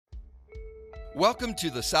Welcome to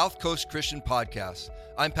the South Coast Christian Podcast.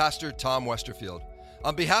 I'm Pastor Tom Westerfield.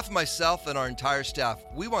 On behalf of myself and our entire staff,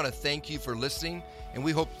 we want to thank you for listening, and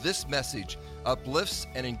we hope this message uplifts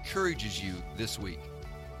and encourages you this week.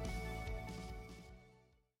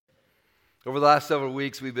 Over the last several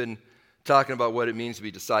weeks, we've been talking about what it means to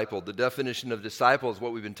be discipled. The definition of disciple is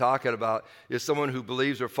what we've been talking about, is someone who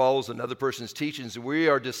believes or follows another person's teachings. We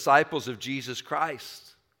are disciples of Jesus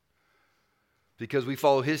Christ because we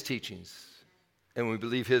follow his teachings and we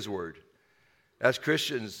believe his word. As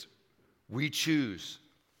Christians, we choose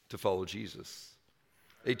to follow Jesus.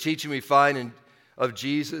 A teaching we find of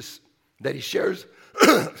Jesus that he shares,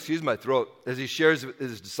 excuse my throat, as he shares with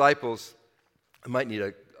his disciples. I might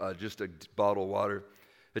need just a bottle of water.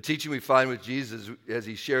 The teaching we find with Jesus as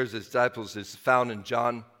he shares his disciples is found in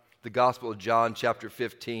John, the Gospel of John, chapter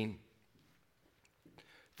 15.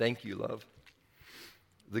 Thank you, love.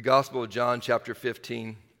 The Gospel of John, chapter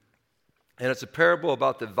 15. And it's a parable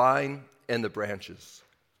about the vine and the branches.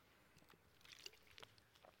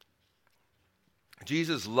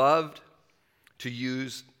 Jesus loved to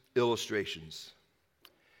use illustrations.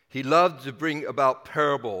 He loved to bring about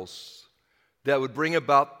parables that would bring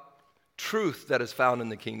about truth that is found in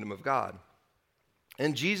the kingdom of God.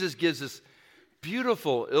 And Jesus gives this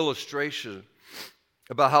beautiful illustration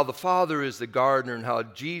about how the Father is the gardener and how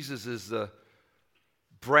Jesus is the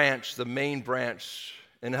branch, the main branch,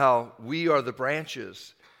 and how we are the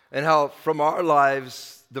branches, and how from our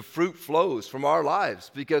lives the fruit flows from our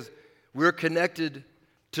lives because we're connected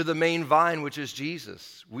to the main vine, which is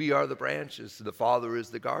Jesus. We are the branches. The Father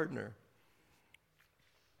is the gardener.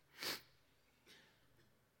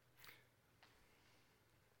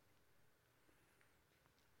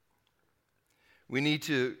 We need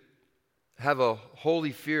to have a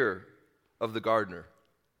holy fear of the gardener.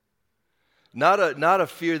 Not a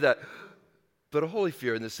fear that, but a holy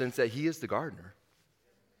fear in the sense that he is the gardener.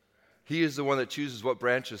 He is the one that chooses what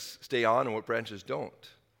branches stay on and what branches don't.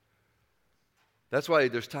 That's why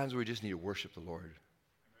there's times where we just need to worship the Lord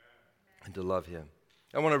and to love him.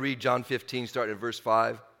 I want to read John 15, starting at verse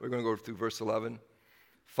 5. We're going to go through verse 11.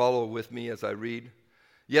 Follow with me as I read.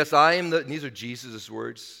 Yes, I am the, these are Jesus'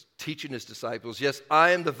 words, teaching his disciples. Yes,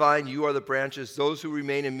 I am the vine, you are the branches. Those who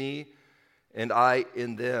remain in me and I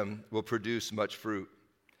in them will produce much fruit.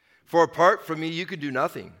 For apart from me, you can do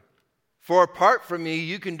nothing. For apart from me,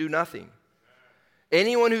 you can do nothing.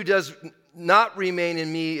 Anyone who does not remain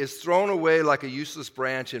in me is thrown away like a useless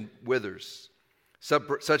branch and withers.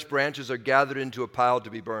 Such branches are gathered into a pile to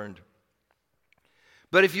be burned.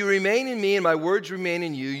 But if you remain in me and my words remain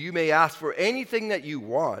in you, you may ask for anything that you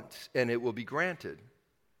want, and it will be granted.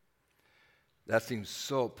 That seems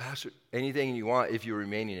so, Pastor, anything you want if you're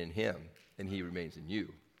remaining in him and he remains in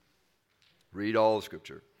you. Read all of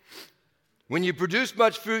Scripture. When you produce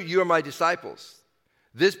much fruit, you are my disciples.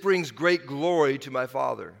 This brings great glory to my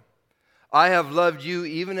Father. I have loved you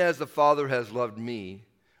even as the Father has loved me.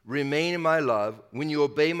 Remain in my love. When you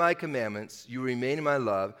obey my commandments, you remain in my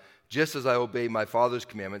love, just as I obey my Father's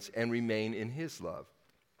commandments and remain in his love.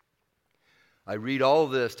 I read all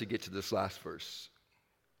of this to get to this last verse.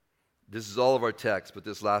 This is all of our text, but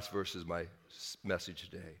this last verse is my message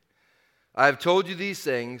today. I have told you these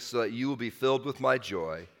things so that you will be filled with my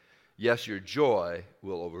joy. Yes, your joy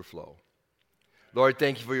will overflow. Lord,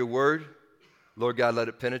 thank you for your word. Lord God, let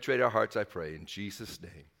it penetrate our hearts, I pray. In Jesus'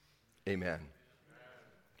 name, amen.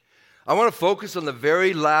 I want to focus on the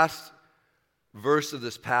very last verse of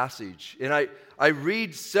this passage. And I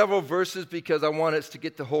read several verses because I want us to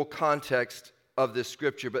get the whole context of this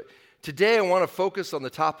scripture. But today I want to focus on the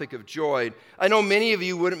topic of joy. I know many of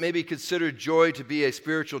you wouldn't maybe consider joy to be a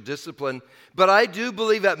spiritual discipline, but I do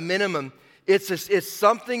believe at minimum it's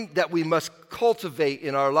something that we must cultivate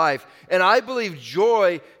in our life. And I believe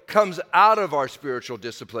joy comes out of our spiritual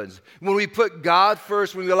disciplines. When we put God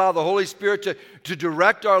first, when we allow the Holy Spirit to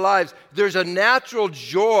direct our lives, there's a natural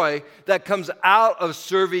joy that comes out of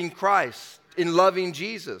serving Christ, in loving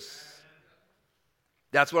Jesus.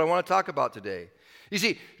 That's what I want to talk about today. You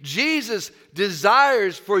see, Jesus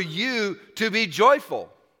desires for you to be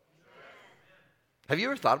joyful. Have you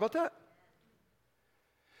ever thought about that?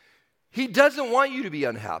 He doesn't want you to be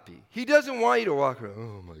unhappy. He doesn't want you to walk around,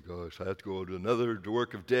 oh my gosh, I have to go to another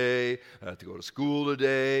work of day. I have to go to school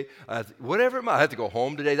today. Whatever it might, I have to go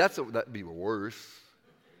home today. That'd be worse.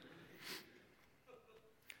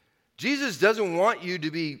 Jesus doesn't want you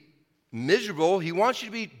to be miserable. He wants you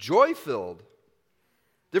to be joy-filled.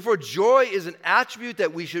 Therefore, joy is an attribute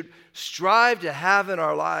that we should strive to have in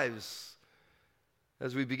our lives.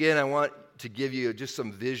 As we begin, I want to give you just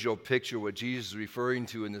some visual picture of what Jesus is referring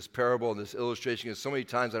to in this parable and this illustration, because so many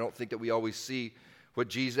times I don't think that we always see what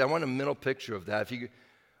Jesus, I want a mental picture of that.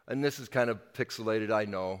 And this is kind of pixelated, I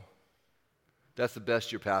know. That's the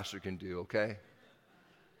best your pastor can do, okay?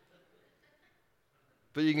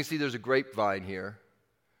 But you can see there's a grapevine here.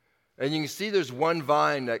 And you can see there's one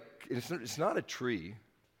vine that, it's not a tree.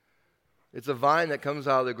 It's a vine that comes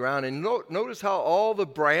out of the ground. And notice how all the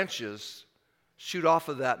branches shoot off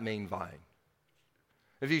of that main vine.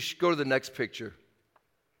 If you go to the next picture,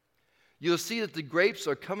 you'll see that the grapes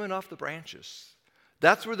are coming off the branches.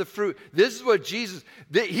 That's where the fruit, this is what Jesus,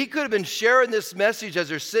 he could have been sharing this message as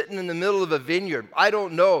they're sitting in the middle of a vineyard. I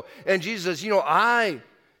don't know. And Jesus says, I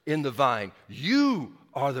in the vine, you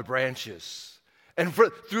are the branches. And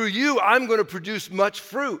through you, I'm going to produce much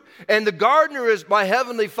fruit. And the gardener is my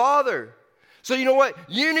heavenly Father. So you know what?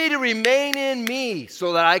 You need to remain in me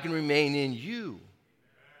so that I can remain in you.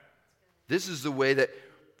 This is the way that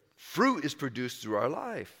fruit is produced through our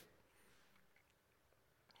life.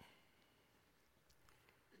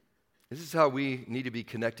 This is how we need to be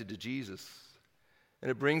connected to Jesus.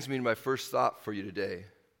 And it brings me to my first thought for you today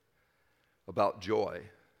about joy.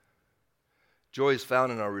 Joy is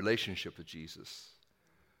found in our relationship with Jesus.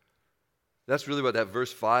 That's really what that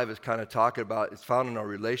verse 5 is kind of talking about. It's found in our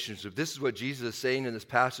relationship. This is what Jesus is saying in this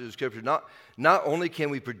passage of Scripture. Not only can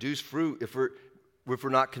we produce fruit if we're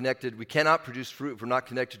not connected, we cannot produce fruit if we're not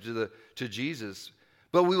connected to Jesus,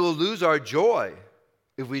 but we will lose our joy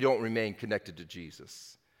if we don't remain connected to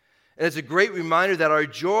Jesus. And it's a great reminder that our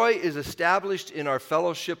joy is established in our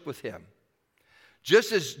fellowship with Him.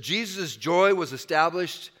 Just as Jesus' joy was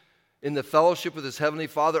established in the fellowship with His Heavenly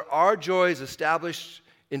Father, our joy is established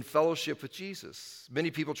in fellowship with Jesus. Many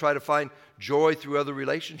people try to find joy through other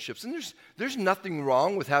relationships. And there's nothing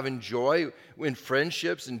wrong with having joy in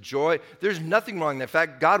friendships and joy. There's nothing wrong. In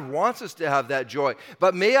fact, God wants us to have that joy.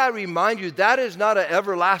 But may I remind you, that is not an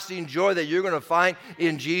everlasting joy that you're going to find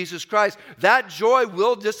in Jesus Christ. That joy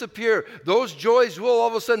will disappear. Those joys will all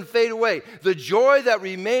of a sudden fade away. The joy that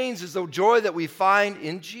remains is the joy that we find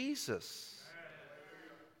in Jesus.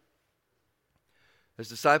 As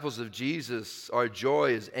disciples of Jesus, our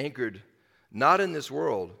joy is anchored not in this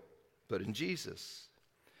world, but in Jesus.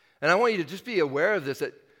 And I want you to just be aware of this,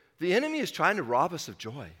 that the enemy is trying to rob us of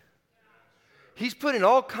joy. He's putting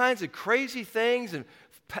all kinds of crazy things and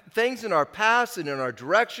things in our past and in our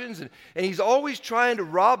directions, and he's always trying to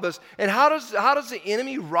rob us. And how does the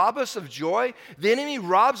enemy rob us of joy? The enemy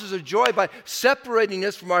robs us of joy by separating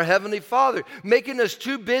us from our Heavenly Father, making us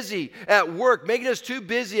too busy at work, making us too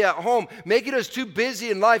busy at home, making us too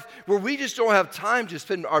busy in life where we just don't have time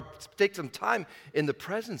to take some time in the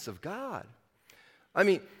presence of God. I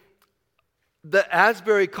mean, the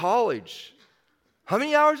Asbury College, how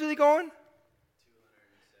many hours are they going?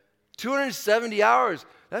 270 hours.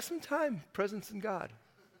 That's some time, presence in God.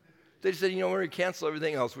 They just said, we're going to cancel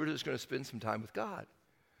everything else. We're just going to spend some time with God.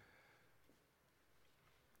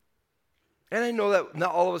 And I know that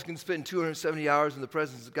not all of us can spend 270 hours in the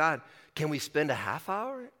presence of God. Can we spend a half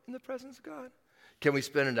hour in the presence of God? Can we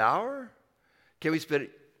spend an hour? Can we spend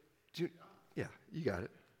yeah, you got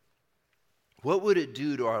it. What would it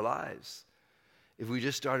do to our lives if we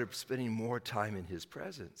just started spending more time in His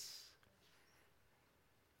presence?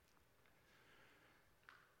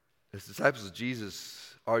 As disciples of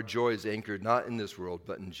Jesus, our joy is anchored not in this world,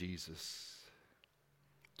 but in Jesus.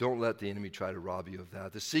 Don't let the enemy try to rob you of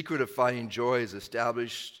that. The secret of finding joy is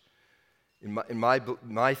established, in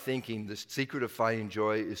my thinking, the secret of finding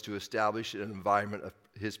joy is to establish an environment of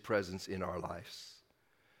His presence in our lives.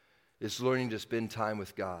 It's learning to spend time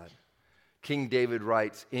with God. King David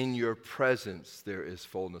writes, "In your presence there is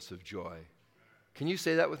fullness of joy." Can you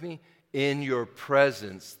say that with me? In your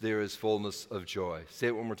presence, there is fullness of joy. Say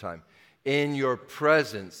it one more time. In your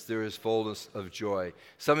presence, there is fullness of joy.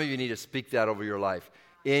 Some of you need to speak that over your life.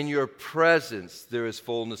 In your presence, there is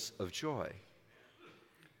fullness of joy.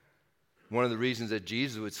 One of the reasons that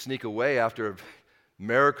Jesus would sneak away after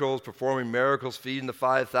miracles, performing miracles, feeding the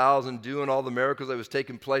 5,000, doing all the miracles that was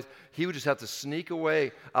taking place, he would just have to sneak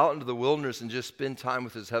away out into the wilderness and just spend time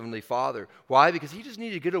with His Heavenly Father. Why? Because he just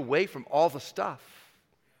needed to get away from all the stuff.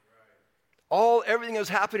 Everything that was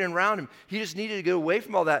happening around him. He just needed to get away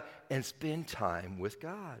from all that and spend time with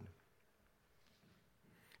God.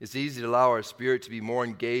 It's easy to allow our spirit to be more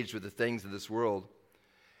engaged with the things of this world.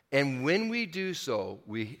 And when we do so,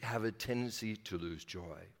 we have a tendency to lose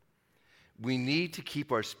joy. We need to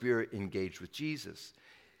keep our spirit engaged with Jesus.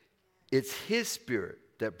 It's His Spirit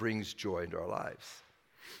that brings joy into our lives.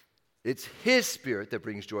 It's His Spirit that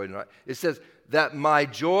brings joy into our lives. It says, that my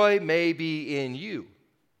joy may be in you.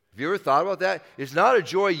 Have you ever thought about that? It's not a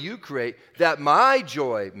joy you create, that my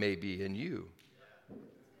joy may be in you.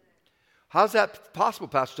 How's that possible,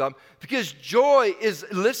 Pastor Tom? Because joy is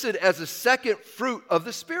listed as a second fruit of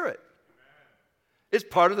the Spirit. It's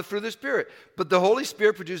part of the fruit of the Spirit. But the Holy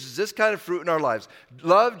Spirit produces this kind of fruit in our lives: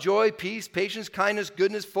 love, joy, peace, patience, kindness,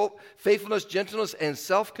 goodness, faithfulness, gentleness, and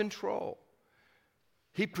self-control.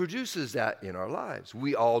 He produces that in our lives.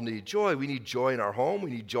 We all need joy. We need joy in our home.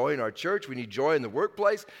 We need joy in our church. We need joy in the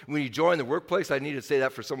workplace. We need joy in the workplace. I need to say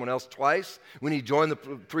that for someone else twice. We need joy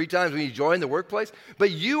 3 times. We need joy in the workplace.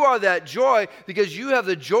 But you are that joy because you have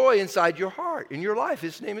the joy inside your heart, in your life.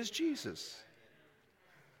 His name is Jesus.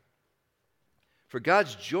 For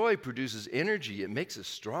God's joy produces energy. It makes us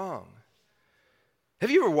strong.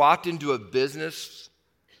 Have you ever walked into a business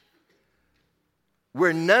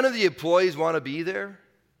where none of the employees want to be there?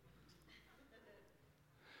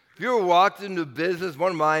 If you ever walked into a business,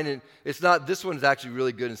 one of mine, and it's not, this one's actually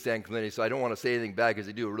really good in San Clemente, so I don't want to say anything bad because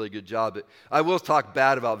they do a really good job, but I will talk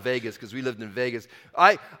bad about Vegas because we lived in Vegas.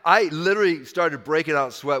 I literally started breaking out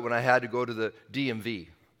in sweat when I had to go to the DMV.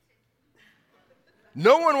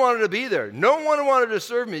 No one wanted to be there. No one wanted to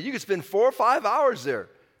serve me. You could spend 4 or 5 hours there.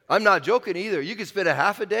 I'm not joking either. You could spend a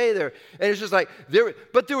half a day there. And it's just like,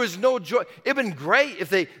 but there was no joy. It'd been great if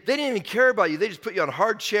they didn't even care about you. They just put you on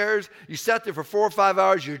hard chairs. You sat there for 4 or 5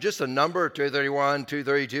 hours. You're just a number, 231,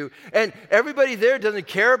 232. And everybody there doesn't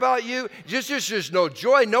care about you. There's no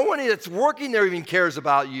joy. No one that's working there even cares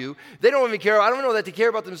about you. They don't even care. I don't know that they care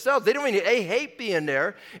about themselves. They don't even, they hate being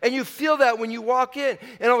there. And you feel that when you walk in.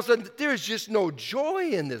 And all of a sudden, there's just no joy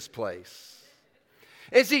in this place.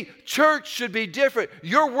 And see, church should be different.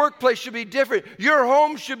 Your workplace should be different. Your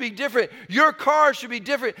home should be different. Your car should be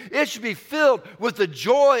different. It should be filled with the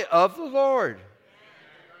joy of the Lord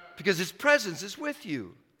because His presence is with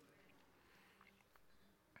you.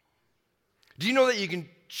 Do you know that you can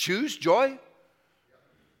choose joy?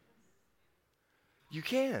 You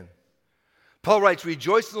can. Paul writes,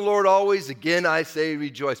 rejoice in the Lord always. Again, I say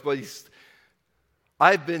rejoice. But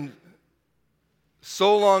I've been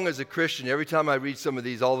so long as a Christian, every time I read some of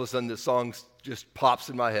these, all of a sudden the song just pops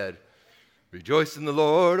in my head. Rejoice in the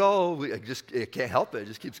Lord always. I can't help it. It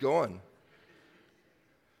just keeps going.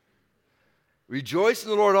 Rejoice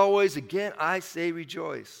in the Lord always. Again, I say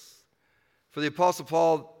rejoice. For the Apostle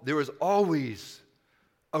Paul, there was always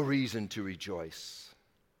a reason to rejoice.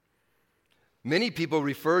 Many people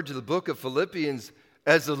refer to the book of Philippians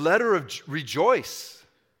as a letter of rejoice,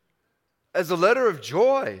 as a letter of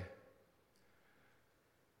joy.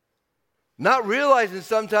 Not realizing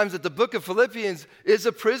sometimes that the book of Philippians is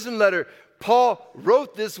a prison letter. Paul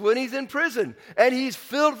wrote this when he's in prison, and he's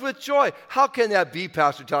filled with joy. How can that be,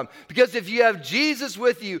 Pastor Tom? Because if you have Jesus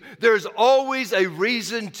with you, there's always a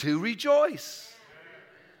reason to rejoice.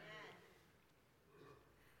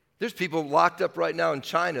 There's people locked up right now in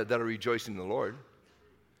China that are rejoicing in the Lord.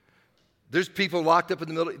 There's people locked up in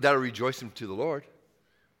the middle that are rejoicing to the Lord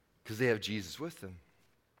because they have Jesus with them.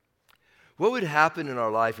 What would happen in our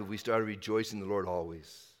life if we started rejoicing in the Lord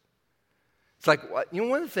always? It's like,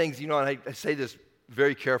 one of the things, and I say this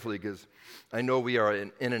very carefully because I know we are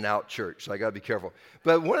an in and out church, so I got to be careful.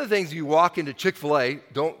 But one of the things, you walk into Chick-fil-A,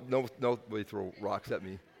 nobody throw rocks at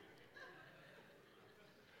me.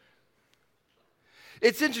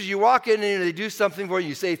 It's interesting, you walk in and they do something for you,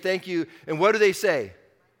 you say thank you, and what do they say?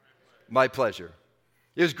 My pleasure.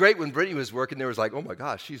 It was great when Brittany was working there. It was like, oh my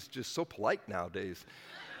gosh, she's just so polite nowadays.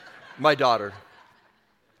 My daughter,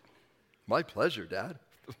 my pleasure, Dad.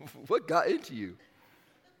 What got into you?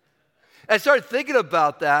 I started thinking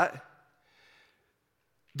about that.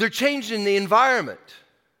 They're changing the environment.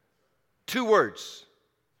 2 words.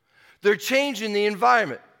 They're changing the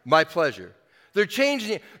environment. My pleasure. They're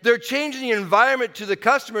changing the environment to the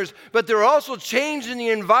customers, but they're also changing the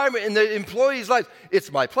environment in the employees' lives. It's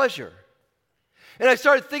my pleasure. And I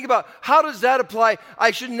started thinking about, how does that apply?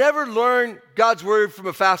 I should never learn God's word from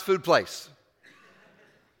a fast food place.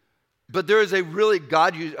 But there is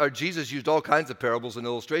Jesus used all kinds of parables and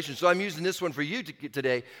illustrations. So I'm using this one for you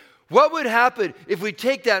today. What would happen if we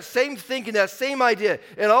take that same thinking, that same idea,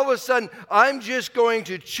 and all of a sudden, I'm just going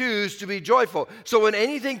to choose to be joyful. So when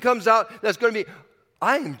anything comes out, that's going to be,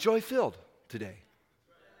 I am joy-filled today.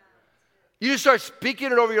 You just start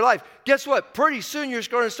speaking it over your life. Guess what? Pretty soon, you're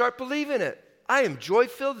just going to start believing it. I am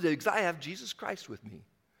joy-filled today because I have Jesus Christ with me.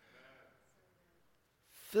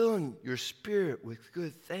 Filling your spirit with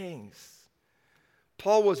good things.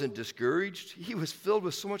 Paul wasn't discouraged. He was filled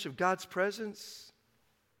with so much of God's presence.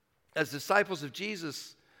 As disciples of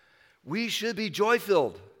Jesus, we should be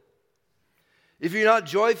joy-filled. If you're not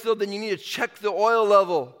joy-filled, then you need to check the oil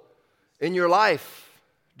level in your life.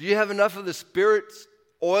 Do you have enough of the Spirit's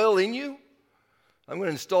oil in you? I'm going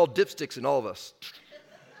to install dipsticks in all of us.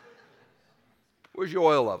 Where's your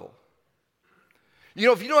oil level? You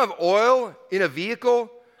know, if you don't have oil in a vehicle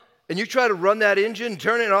and you try to run that engine,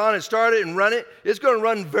 turn it on and start it and run it, it's going to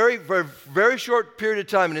run for a very short period of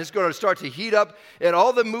time, and it's going to start to heat up, and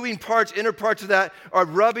all the moving parts, inner parts of that are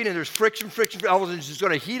rubbing, and there's friction. All of a sudden it's just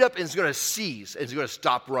going to heat up, and it's going to seize, and it's going to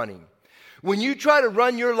stop running. When you try to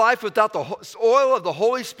run your life without the oil of the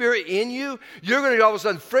Holy Spirit in you, you're going to all of a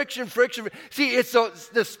sudden friction. See, it's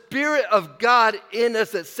the Spirit of God in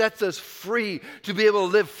us that sets us free to be able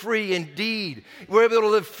to live free indeed. We're able to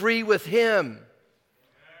live free with Him.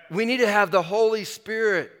 We need to have the Holy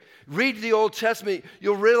Spirit. Read the Old Testament.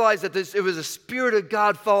 You'll realize that it was the Spirit of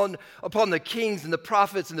God falling upon the kings and the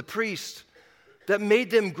prophets and the priests that made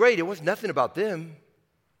them great. It was nothing about them.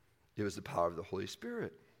 It was the power of the Holy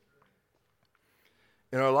Spirit.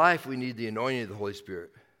 In our life, we need the anointing of the Holy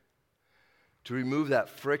Spirit to remove that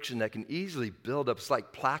friction that can easily build up. It's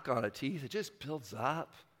like plaque on a teeth. It just builds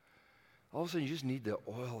up. All of a sudden, you just need the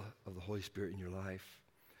oil of the Holy Spirit in your life.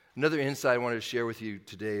 Another insight I wanted to share with you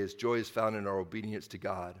today is joy is found in our obedience to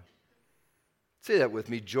God. Say that with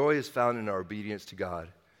me. Joy is found in our obedience to God.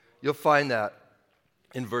 You'll find that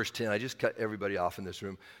in verse 10. I just cut everybody off in this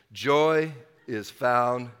room. Joy is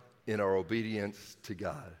found in our obedience to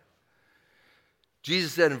God.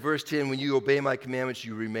 Jesus said in verse 10, when you obey my commandments,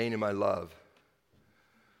 you remain in my love.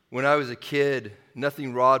 When I was a kid,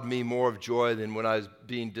 nothing robbed me more of joy than when I was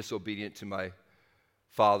being disobedient to my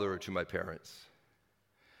father or to my parents.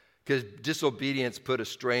 Because disobedience put a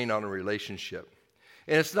strain on a relationship.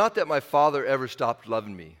 And it's not that my father ever stopped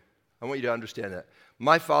loving me. I want you to understand that.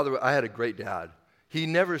 My father, I had a great dad. He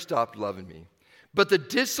never stopped loving me. But the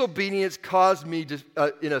disobedience caused me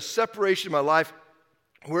to, in a separation in my life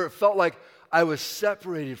where it felt like I was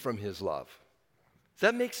separated from his love. Does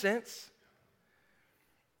that make sense?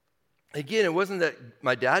 Again, it wasn't that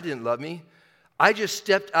my dad didn't love me. I just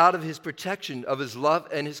stepped out of his protection, of his love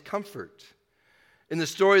and his comfort. In the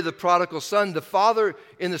story of the prodigal son, the father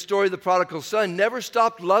in the story of the prodigal son never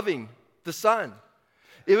stopped loving the son.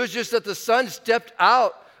 It was just that the son stepped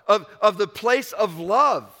out of the place of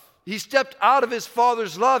love. He stepped out of his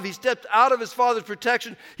father's love. He stepped out of his father's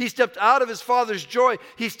protection. He stepped out of his father's joy.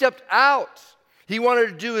 He stepped out. He wanted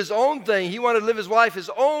to do his own thing. He wanted to live his life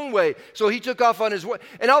his own way. So he took off on his way.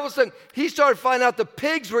 And all of a sudden, he started finding out the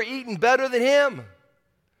pigs were eating better than him.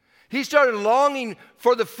 He started longing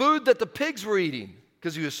for the food that the pigs were eating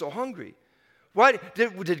because he was so hungry. Why?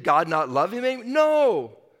 Did God not love him?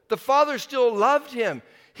 No. The Father still loved him.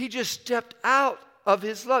 He just stepped out of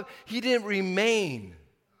his love. He didn't remain.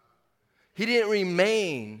 He didn't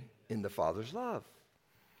remain in the Father's love.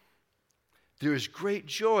 There is great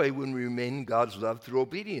joy when we remain in God's love through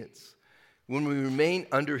obedience, when we remain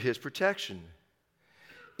under his protection.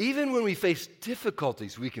 Even when we face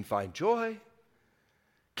difficulties, we can find joy.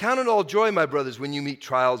 Count it all joy, my brothers, when you meet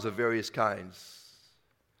trials of various kinds.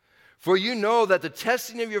 For you know that the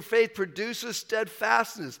testing of your faith produces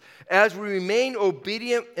steadfastness. As we remain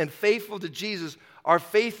obedient and faithful to Jesus, our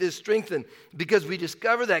faith is strengthened because we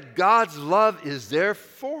discover that God's love is there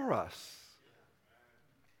for us.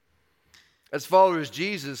 As followers of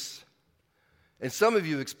Jesus, and some of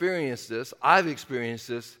you have experienced this, I've experienced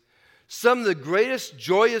this, some of the greatest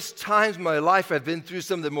joyous times in my life have been through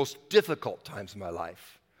some of the most difficult times in my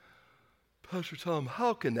life. Pastor Tom,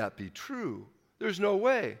 how can that be true? There's no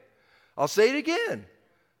way. I'll say it again.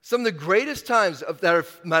 Some of the greatest times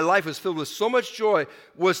my life was filled with so much joy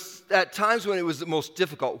was at times when it was the most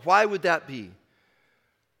difficult. Why would that be?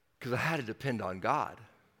 Because I had to depend on God.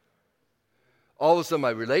 All of a sudden, my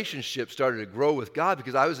relationship started to grow with God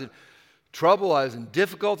because I was in trouble, I was in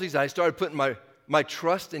difficulties, and I started putting my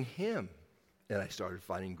trust in him, and I started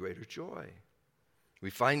finding greater joy. We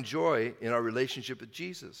find joy in our relationship with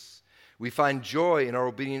Jesus. We find joy in our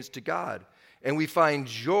obedience to God. And we find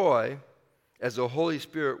joy as the Holy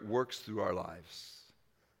Spirit works through our lives.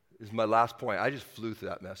 This is my last point. I just flew through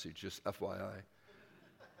that message, just FYI.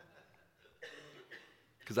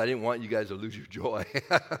 Because I didn't want you guys to lose your joy.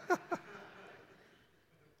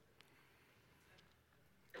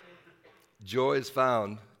 Joy is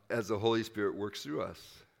found as the Holy Spirit works through us.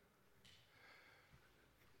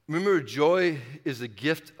 Remember, joy is a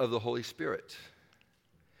gift of the Holy Spirit.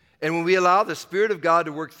 And when we allow the Spirit of God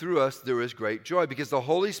to work through us, there is great joy because the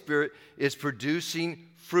Holy Spirit is producing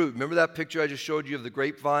fruit. Remember that picture I just showed you of the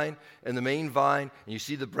grapevine and the main vine, and you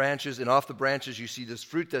see the branches, and off the branches you see this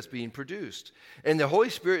fruit that's being produced. And the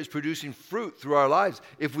Holy Spirit is producing fruit through our lives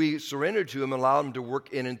if we surrender to him and allow him to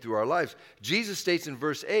work in and through our lives. Jesus states in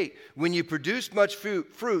verse 8, when you produce much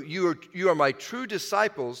fruit, you are my true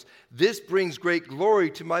disciples. This brings great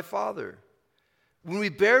glory to my Father. When we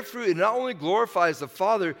bear fruit, it not only glorifies the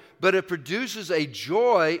Father, but it produces a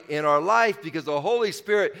joy in our life because the Holy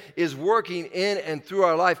Spirit is working in and through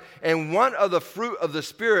our life. And one of the fruit of the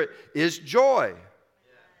Spirit is joy.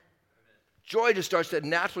 Joy just starts to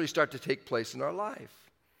naturally start to take place in our life.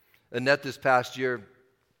 Annette this past year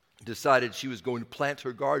decided she was going to plant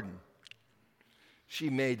her garden. She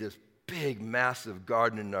made this big, massive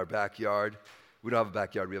garden in our backyard. We don't have a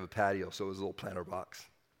backyard, we have a patio, so it was a little planter box.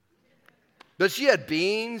 But she had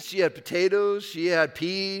beans, she had potatoes, she had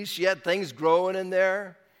peas, she had things growing in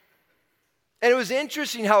there. And it was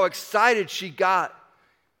interesting how excited she got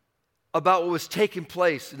about what was taking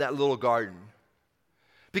place in that little garden.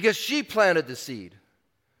 Because she planted the seed.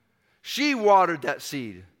 She watered that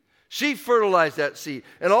seed. She fertilized that seed.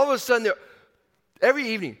 And all of a sudden, every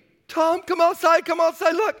evening, Tom, come outside,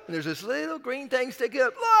 look. And there's this little green thing sticking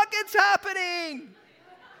up. Look, it's happening.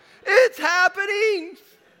 It's happening.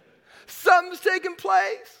 Something's taking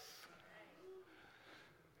place.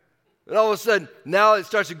 And all of a sudden, now it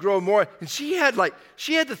starts to grow more. And she had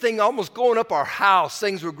the thing almost going up our house.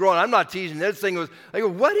 Things were growing. I'm not teasing. This thing was, I go,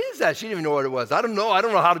 what is that? She didn't even know what it was. I don't know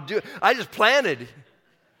how to do it. I just planted.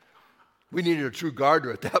 We needed a true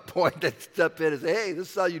gardener at that point that step in and say, hey, this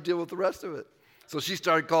is how you deal with the rest of it. So she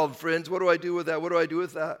started calling friends. What do I do with that? What do I do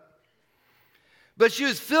with that? But she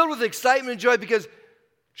was filled with excitement and joy because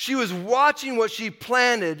she was watching what she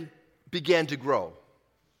planted began to grow.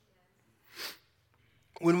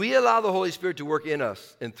 When we allow the Holy Spirit to work in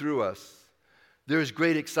us and through us, there is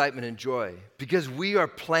great excitement and joy because we are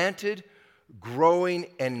planted, growing,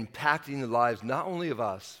 and impacting the lives not only of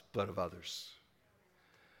us, but of others.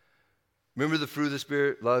 Remember the fruit of the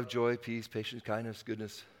Spirit: love, joy, peace, patience, kindness,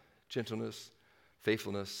 goodness, gentleness,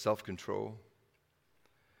 faithfulness, self-control.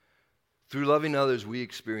 Through loving others, we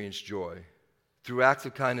experience joy. Through acts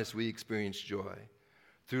of kindness, we experience joy.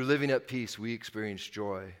 Through living at peace, we experience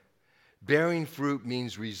joy. Bearing fruit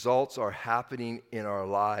means results are happening in our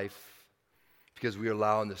life because we are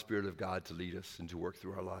allowing the Spirit of God to lead us and to work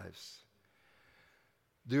through our lives.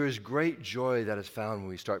 There is great joy that is found when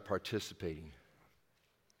we start participating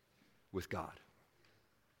with God.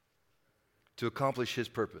 To accomplish His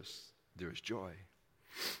purpose, there is joy.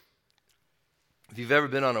 If you've ever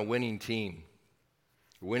been on a winning team,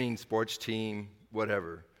 winning sports team,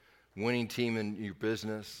 whatever, winning team in your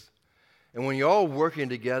business, and when you're all working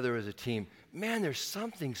together as a team, man, there's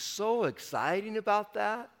something so exciting about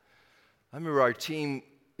that. I remember our team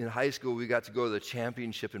in high school, we got to go to the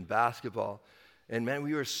championship in basketball. And man,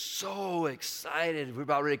 we were so excited. We were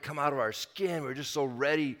about ready to come out of our skin. We were just so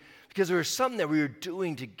ready because there was something that we were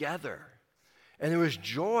doing together. And there was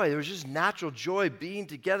joy. There was just natural joy being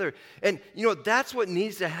together. And, that's what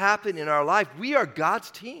needs to happen in our life. We are God's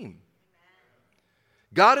team.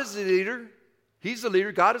 God is the leader. He's the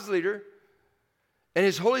leader. God is the leader. And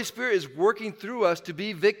His Holy Spirit is working through us to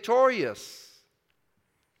be victorious.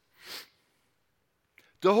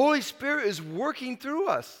 The Holy Spirit is working through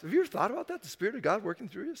us. Have you ever thought about that? The Spirit of God working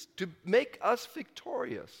through us to make us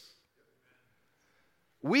victorious.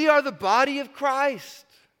 We are the body of Christ.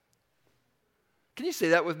 Can you say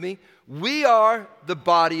that with me? We are the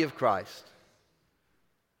body of Christ.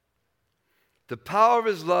 The power of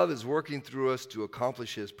His love is working through us to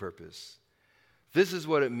accomplish His purpose. This is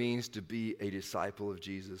what it means to be a disciple of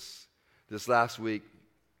Jesus. This last week,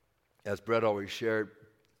 as Brett always shared,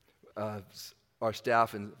 our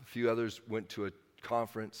staff and a few others went to a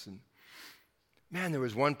conference. And man, there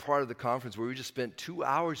was one part of the conference where we just spent 2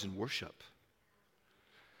 hours in worship.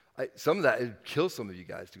 Some of that, it'd kill some of you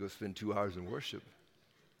guys to go spend 2 hours in worship.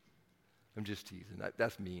 I'm just teasing.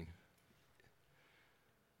 That's mean.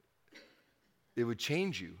 It would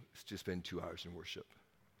change you to spend 2 hours in worship.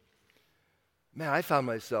 Man, I found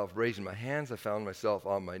myself raising my hands. I found myself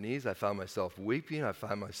on my knees. I found myself weeping. I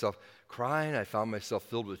found myself crying. I found myself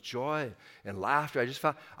filled with joy and laughter. I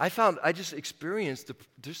just experienced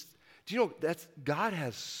God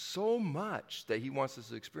has so much that He wants us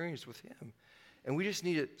to experience with Him. And we just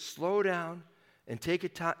need to slow down and take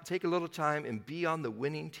a little time and be on the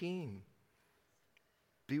winning team.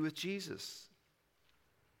 Be with Jesus.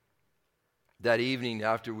 That evening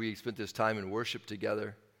after we spent this time in worship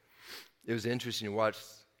together, it was interesting to watch,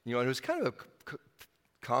 and it was kind of a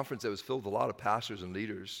conference that was filled with a lot of pastors and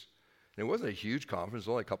leaders. And it wasn't a huge conference, it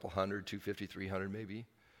was only a couple hundred, 250, 300 maybe.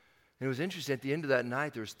 And it was interesting, at the end of that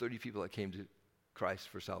night, there was 30 people that came to Christ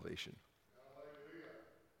for salvation.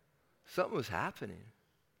 Something was happening.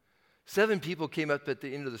 7 people came up at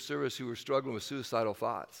the end of the service who were struggling with suicidal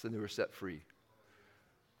thoughts, and they were set free.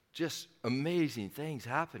 Just amazing things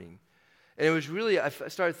happening. And it was really, I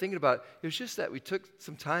started thinking about, it was just that we took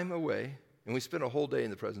some time away and we spent a whole day in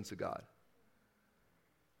the presence of God.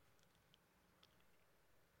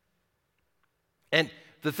 And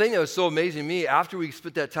the thing that was so amazing to me, after we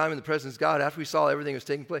spent that time in the presence of God, after we saw everything that was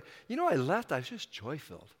taking place, I left, I was just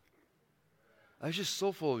joy-filled. I was just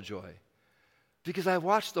so full of joy because I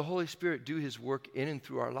watched the Holy Spirit do his work in and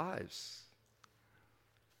through our lives.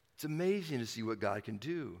 It's amazing to see what God can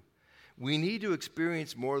do. We need to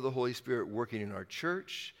experience more of the Holy Spirit working in our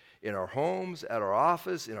church, in our homes, at our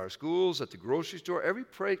office, in our schools, at the grocery store, every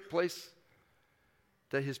place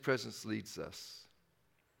that his presence leads us.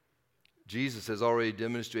 Jesus has already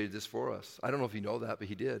demonstrated this for us. I don't know if you know that, but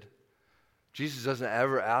he did. Jesus doesn't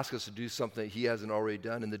ever ask us to do something that he hasn't already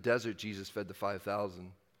done. In the desert, Jesus fed the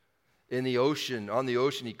 5,000. On the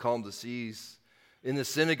ocean, he calmed the seas. In the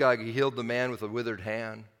synagogue, he healed the man with a withered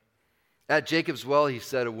hand. At Jacob's well, he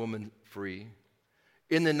set a woman free.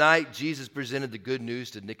 In the night, Jesus presented the good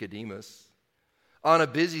news to Nicodemus. On a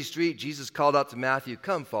busy street, Jesus called out to Matthew,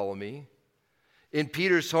 "Come, follow me." In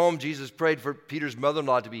Peter's home, Jesus prayed for Peter's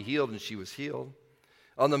mother-in-law to be healed, and she was healed.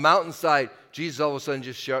 On the mountainside, Jesus all of a sudden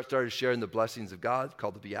just started sharing the blessings of God,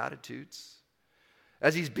 called the Beatitudes.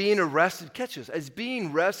 As he's being arrested, catch this, as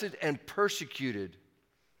being arrested and persecuted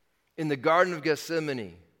in the Garden of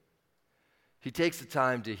Gethsemane, he takes the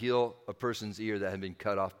time to heal a person's ear that had been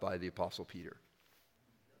cut off by the Apostle Peter.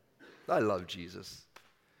 I love Jesus.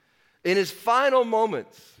 In his final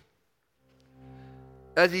moments,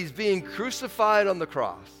 as he's being crucified on the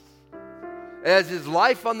cross, as his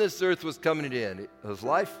life on this earth was coming to an end, his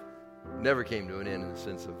life never came to an end in the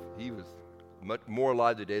sense of he was much more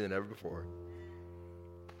alive today than ever before.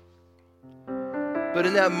 But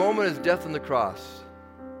in that moment of his death on the cross,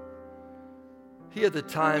 he had the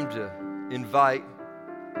time to invite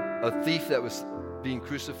a thief that was being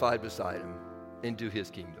crucified beside him into his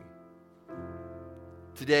kingdom.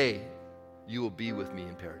 Today, you will be with me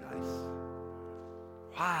in paradise.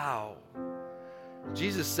 Wow.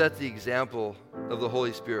 Jesus set the example of the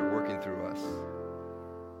Holy Spirit working through us.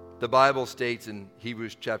 The Bible states in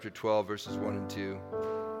Hebrews chapter 12, verses 1 and 2,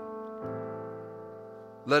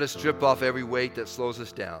 "Let us strip off every weight that slows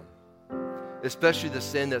us down, especially the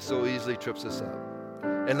sin that so easily trips us up.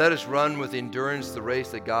 And let us run with endurance the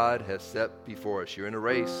race that God has set before us." You're in a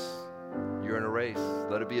race. You're in a race.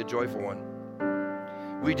 Let it be a joyful one.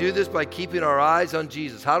 We do this by keeping our eyes on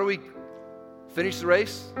Jesus. How do we finish the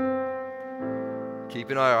race?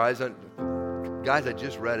 Keeping our eyes on, guys, I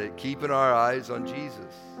just read it. Keeping our eyes on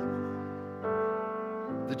Jesus,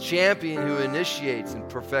 the champion who initiates and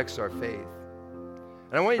perfects our faith.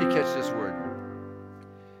 And I want you to catch this word.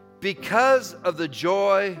 Because of the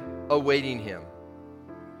joy awaiting him,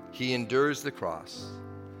 he endures the cross,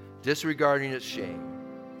 disregarding its shame.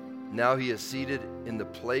 Now he is seated in the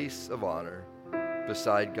place of honor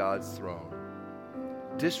beside God's throne,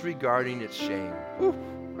 disregarding its shame. Whew.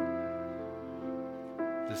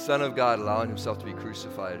 The Son of God allowing himself to be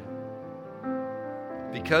crucified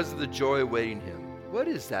because of the joy awaiting him. What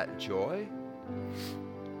is that joy?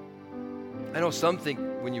 I know some think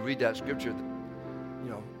when you read that scripture,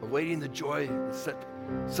 awaiting the joy,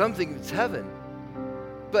 something that's heaven.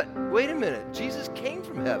 But wait a minute, Jesus came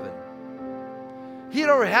from heaven. He had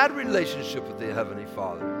already had a relationship with the Heavenly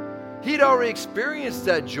Father. He'd already experienced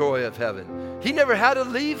that joy of heaven. He never had to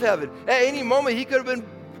leave heaven. At any moment, he could have been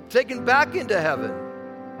taken back into heaven.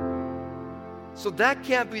 So that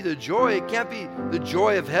can't be the joy. It can't be the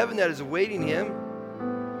joy of heaven that is awaiting him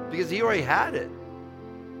because he already had it.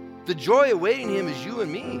 The joy awaiting him is you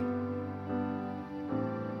and me.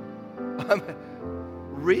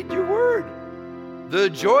 Read your word. The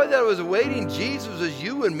joy that was awaiting Jesus was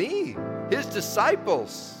you and me, his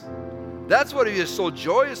disciples. That's what he is so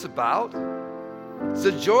joyous about. It's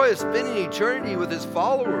the joy of spending eternity with his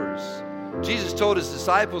followers. Jesus told his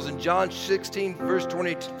disciples in John 16, verse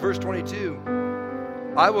 22,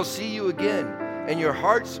 "I will see you again, and your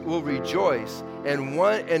hearts will rejoice, and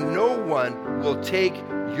no one will take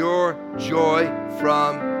your joy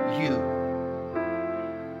from you."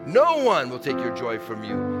 No one will take your joy from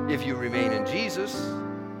you if you remain in Jesus.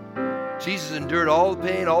 Jesus endured all the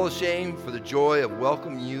pain, all the shame for the joy of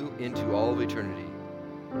welcoming you into all of eternity.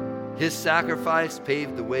 His sacrifice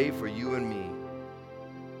paved the way for you and me.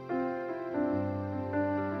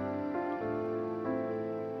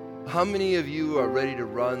 How many of you are ready to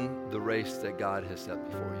run the race that God has set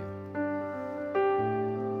before you?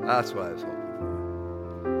 That's what I was hoping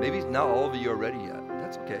for. Maybe not all of you are ready yet.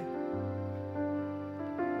 That's okay.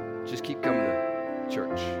 Just keep coming to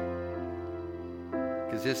church,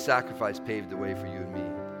 because his sacrifice paved the way for you and me.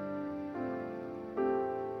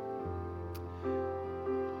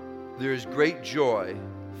 There is great joy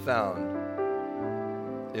found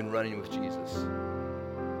in running with Jesus.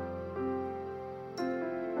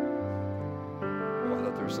 Oh, I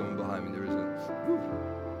thought there was someone behind me. There isn't.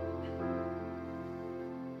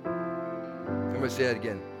 I'm going to say that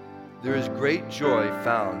again. There is great joy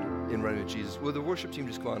found in running with Jesus. Will the worship team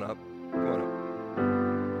just come on up? Come on up.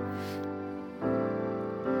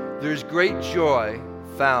 There's great joy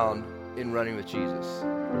found in running with Jesus.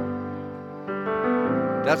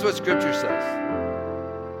 That's what Scripture says.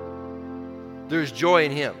 There's joy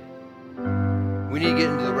in Him. We need to get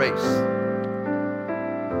into the race.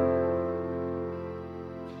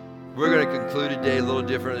 We're going to conclude today a little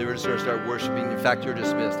differently. We're just going to start worshiping. In fact, you're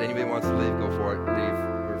dismissed. Anybody wants to leave, go for it. Leave.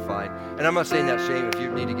 We're fine. And I'm not saying that shame if you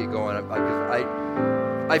need to get going, because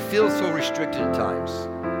I feel so restricted at times,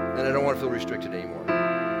 and I don't want to feel restricted anymore.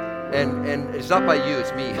 And it's not by you,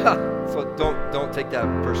 it's me. So don't take that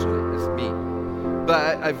personally. It's me.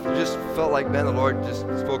 But I've just felt like, man, the Lord just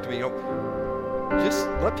spoke to me. Just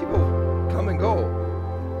let people come and go.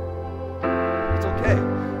 It's okay.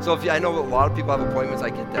 So I know a lot of people have appointments. I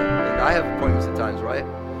get that, and I have appointments at times, right?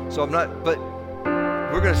 So I'm not. But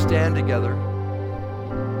we're going to stand together,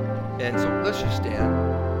 and so let's just stand,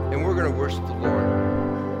 and we're going to worship the Lord.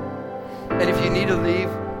 And if you need to leave,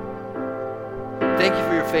 thank you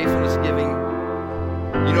for your faithfulness giving.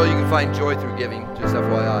 You know you can find joy through giving, just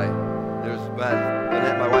FYI.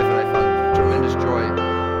 Lynette, my wife, and I found tremendous joy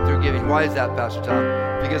through giving. Why is that, Pastor Tom?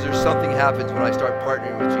 Because there's something happens when I start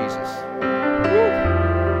partnering with Jesus. Woo!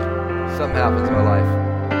 Something happens in my life.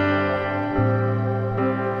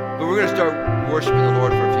 But we're going to start worshiping the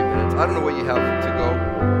Lord for a few minutes. I don't know what you have to go,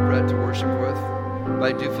 Brett, to worship with, but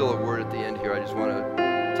I do feel a word at the end here. I just want to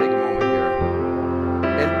take a moment here.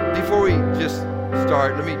 And before we just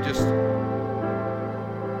start, let me just,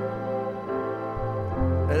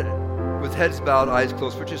 with heads bowed, eyes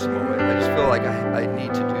closed for just a moment, I just feel like I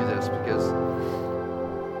need to do this, because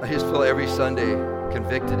I just feel every Sunday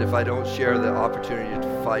convicted if I don't share the opportunity to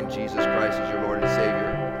find Jesus Christ as your Lord and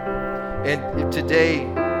Savior. And if today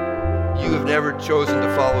you have never chosen to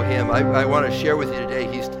follow Him, I want to share with you today,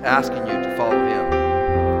 He's asking you to follow Him.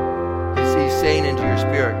 He's saying into your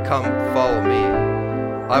spirit, come follow me.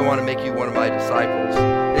 I want to make you one of my disciples.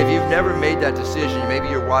 And if you've never made that decision, maybe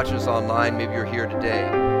you're watching us online, maybe you're here today,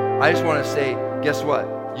 I just want to say, guess what?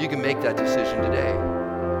 You can make that decision today.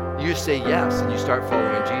 You just say yes, and you start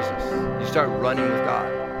following Jesus. You start running with God.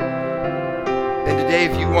 And today,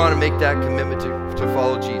 if you want to make that commitment to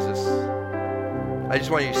follow Jesus, I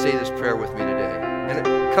just want you to say this prayer with me today. And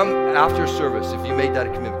come after service, if you made that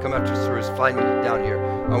a commitment, come after service, find me down here.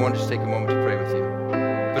 I want to just take a moment to pray with you.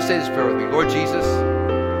 But say this prayer with me. Lord Jesus,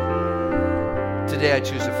 today I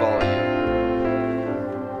choose to follow you.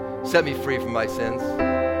 Set me free from my sins.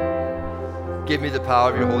 Give me the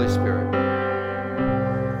power of your Holy Spirit.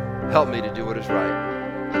 Help me to do what is right.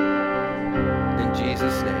 In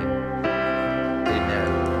Jesus' name, amen.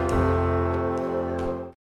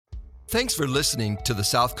 Thanks for listening to the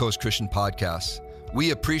South Coast Christian Podcast.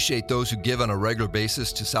 We appreciate those who give on a regular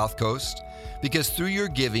basis to South Coast, because through your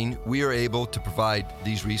giving, we are able to provide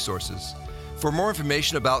these resources. For more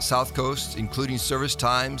information about South Coast, including service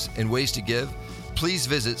times and ways to give, please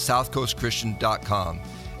visit southcoastchristian.com.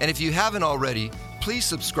 And if you haven't already, please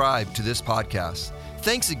subscribe to this podcast.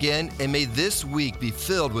 Thanks again, and may this week be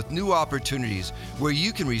filled with new opportunities where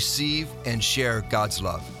you can receive and share God's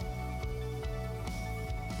love.